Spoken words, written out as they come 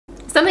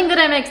Something that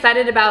I'm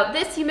excited about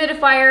this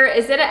humidifier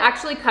is that it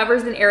actually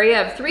covers an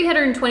area of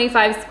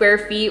 325 square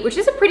feet, which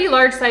is a pretty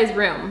large size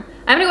room.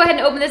 I'm gonna go ahead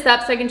and open this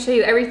up so I can show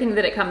you everything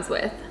that it comes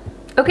with.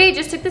 Okay,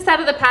 just took this out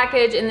of the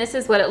package and this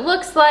is what it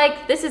looks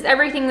like. This is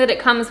everything that it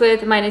comes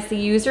with minus the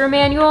user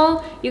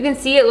manual. You can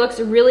see it looks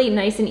really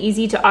nice and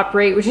easy to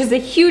operate, which is a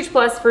huge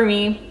plus for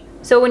me.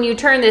 So when you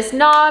turn this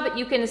knob,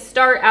 you can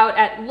start out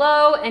at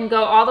low and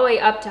go all the way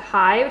up to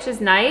high, which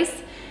is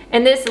nice.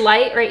 And this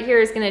light right here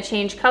is gonna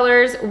change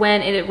colors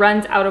when it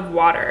runs out of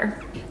water.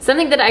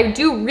 Something that I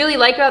do really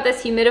like about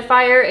this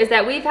humidifier is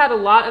that we've had a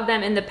lot of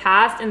them in the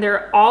past and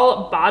they're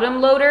all bottom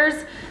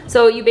loaders.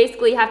 So you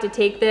basically have to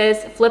take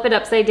this, flip it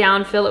upside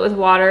down, fill it with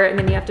water, and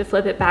then you have to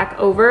flip it back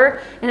over.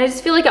 And I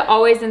just feel like it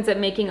always ends up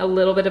making a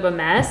little bit of a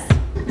mess.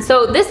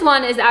 So this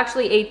one is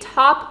actually a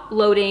top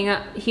loading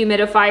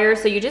humidifier.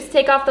 So you just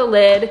take off the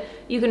lid,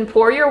 you can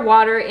pour your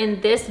water in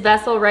this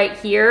vessel right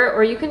here,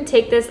 or you can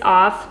take this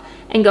off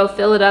and go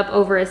fill it up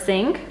over a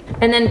sink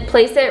and then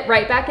place it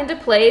right back into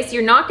place.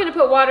 You're not gonna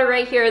put water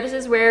right here. This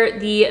is where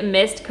the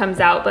mist comes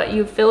out, but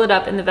you fill it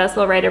up in the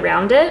vessel right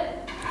around it.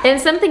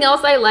 And something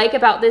else I like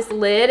about this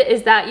lid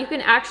is that you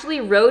can actually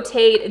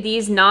rotate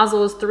these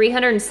nozzles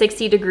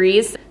 360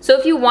 degrees. So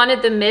if you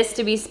wanted the mist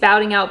to be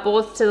spouting out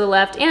both to the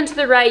left and to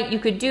the right, you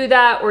could do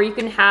that, or you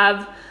can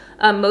have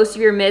most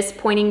of your mist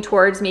pointing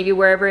towards maybe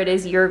wherever it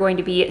is you're going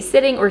to be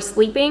sitting or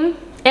sleeping.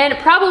 And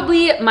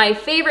probably my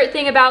favorite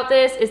thing about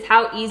this is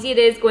how easy it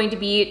is going to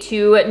be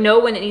to know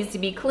when it needs to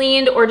be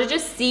cleaned, or to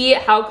just see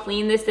how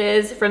clean this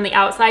is from the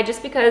outside,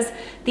 just because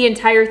the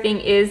entire thing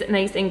is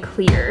nice and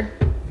clear.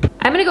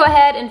 I'm gonna go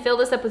ahead and fill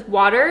this up with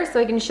water so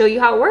I can show you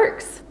how it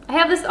works. I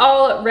have this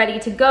all ready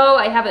to go.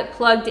 I have it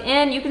plugged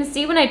in. You can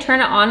see when I turn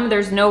it on,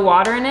 there's no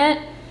water in it,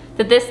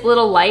 that this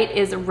little light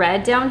is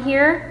red down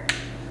here.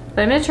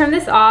 But I'm gonna turn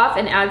this off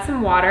and add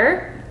some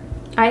water.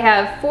 I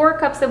have 4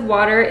 cups of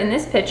water in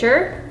this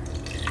pitcher.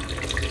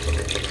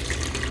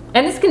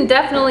 And this can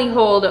definitely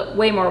hold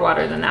way more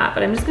water than that,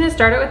 but I'm just gonna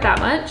start it with that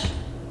much.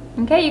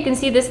 Okay, you can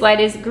see this light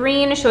is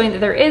green, showing that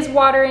there is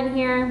water in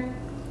here.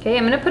 Okay,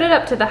 I'm gonna put it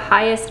up to the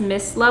highest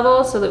mist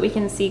level so that we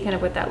can see kind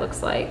of what that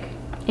looks like.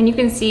 And you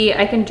can see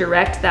I can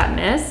direct that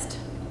mist.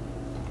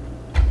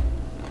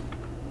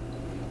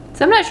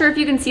 So I'm not sure if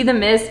you can see the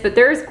mist, but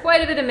there's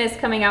quite a bit of mist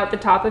coming out the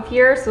top of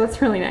here, so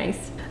it's really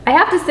nice. I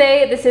have to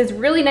say this is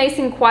really nice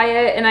and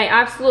quiet, and I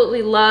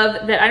absolutely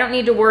love that I don't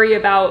need to worry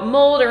about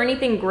mold or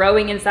anything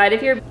growing inside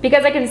of here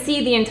because I can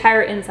see the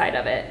entire inside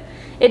of it.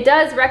 It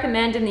does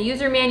recommend in the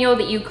user manual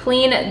that you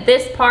clean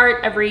this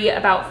part every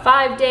about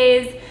 5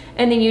 days,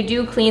 and then you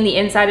do clean the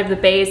inside of the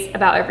base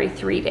about every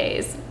 3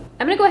 days.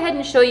 I'm gonna go ahead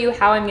and show you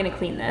how I'm gonna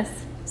clean this.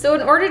 So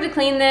in order to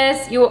clean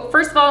this,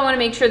 first of all, I wanna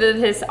make sure that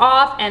this is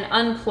off and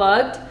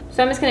unplugged.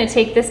 So I'm just gonna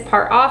take this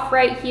part off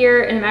right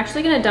here, and I'm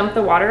actually gonna dump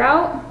the water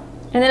out.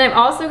 And then I'm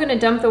also gonna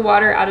dump the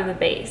water out of the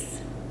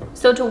base.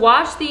 So to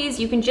wash these,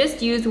 you can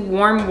just use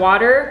warm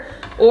water,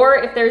 or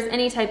if there's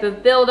any type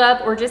of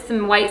buildup or just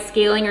some white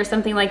scaling or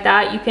something like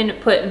that, you can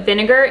put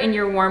vinegar in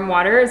your warm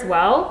water as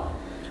well.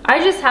 I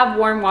just have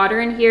warm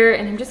water in here,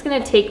 and I'm just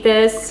gonna take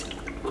this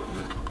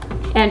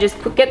and just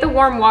get the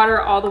warm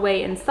water all the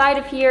way inside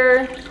of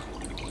here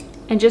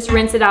and just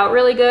rinse it out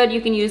really good. You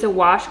can use a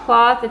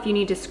washcloth if you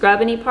need to scrub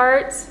any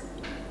parts.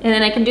 And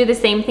then I can do the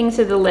same thing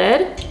to the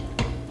lid.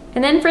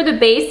 And then for the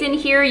base in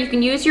here, you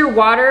can use your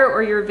water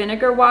or your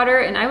vinegar water,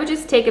 and I would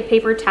just take a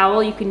paper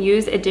towel. You can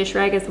use a dish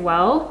rag as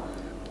well.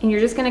 And you're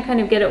just gonna kind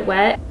of get it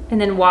wet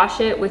and then wash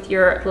it with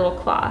your little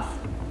cloth.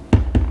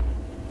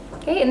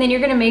 Okay, and then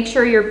you're gonna make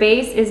sure your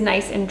base is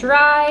nice and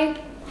dry,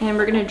 and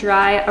we're gonna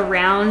dry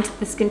around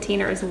this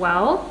container as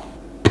well.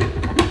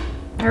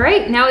 All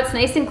right, now it's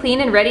nice and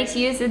clean and ready to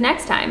use the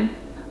next time.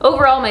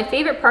 Overall, my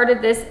favorite part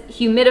of this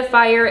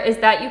humidifier is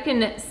that you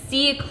can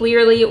see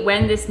clearly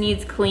when this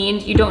needs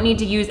cleaned. You don't need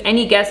to use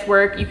any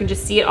guesswork. You can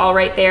just see it all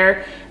right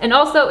there. And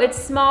also,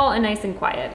 it's small and nice and quiet.